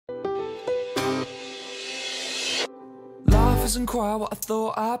Life isn't quite what I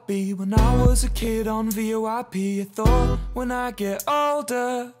thought I'd be. When I was a kid on VOIP, I thought when I get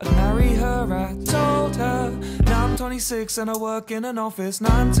older I'd marry her. I told her. Now I'm 26 and I work in an office.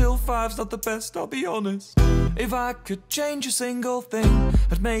 9 till 5's not the best, I'll be honest. If I could change a single thing,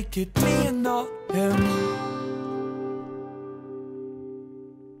 I'd make it me and not him.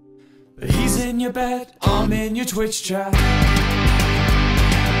 But he's in your bed, I'm in your Twitch chat.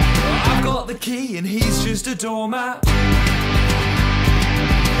 I've got the key and he's just a doormat.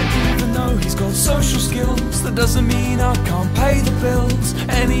 And even though he's got social skills, that doesn't mean I can't pay the bills.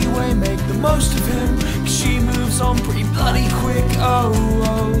 Anyway, make the most of him, 'cause she moves on pretty bloody quick. Oh,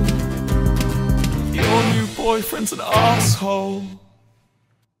 oh. Your new boyfriend's an asshole.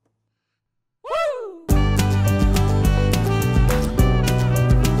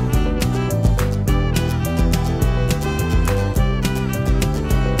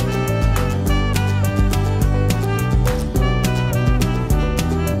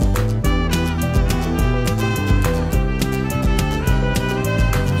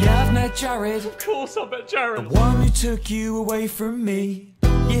 Jared, of course I bet Jared. The one who took you away from me.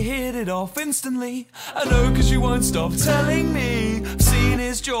 You hit it off instantly. I know, 'cause you won't stop telling me. I've seen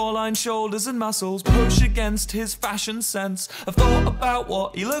his jawline, shoulders and muscles push against his fashion sense. I've thought about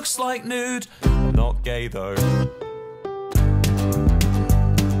what he looks like nude. I'm not gay though.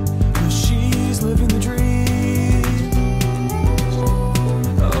 But she's living the dream.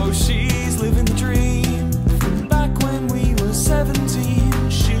 Oh, she's living the dream. From back when we were 17.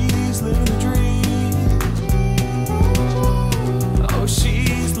 Living the dream. Oh,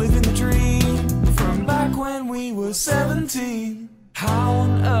 she's living the dream. From back when we were 17. How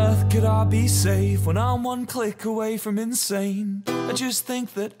on earth could I be safe when I'm one click away from insane? I just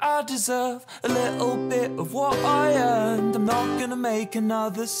think that I deserve a little bit of what I earned. I'm not gonna make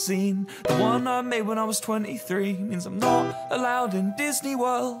another scene. The one I made when I was 23 means I'm not allowed in Disney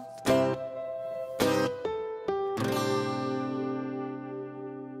World.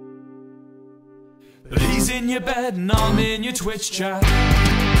 But he's in your bed and I'm in your Twitch chat.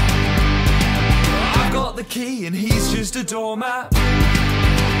 I've got the key and he's just a doormat. 'Cause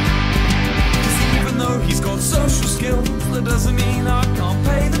even though he's got social skills, that doesn't mean I can't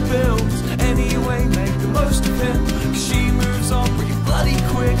pay the bills. Anyway, make the most of him, 'cause she moves on pretty bloody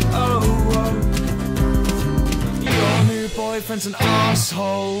quick. Oh, oh. Your new boyfriend's an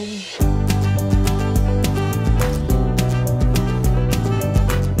asshole.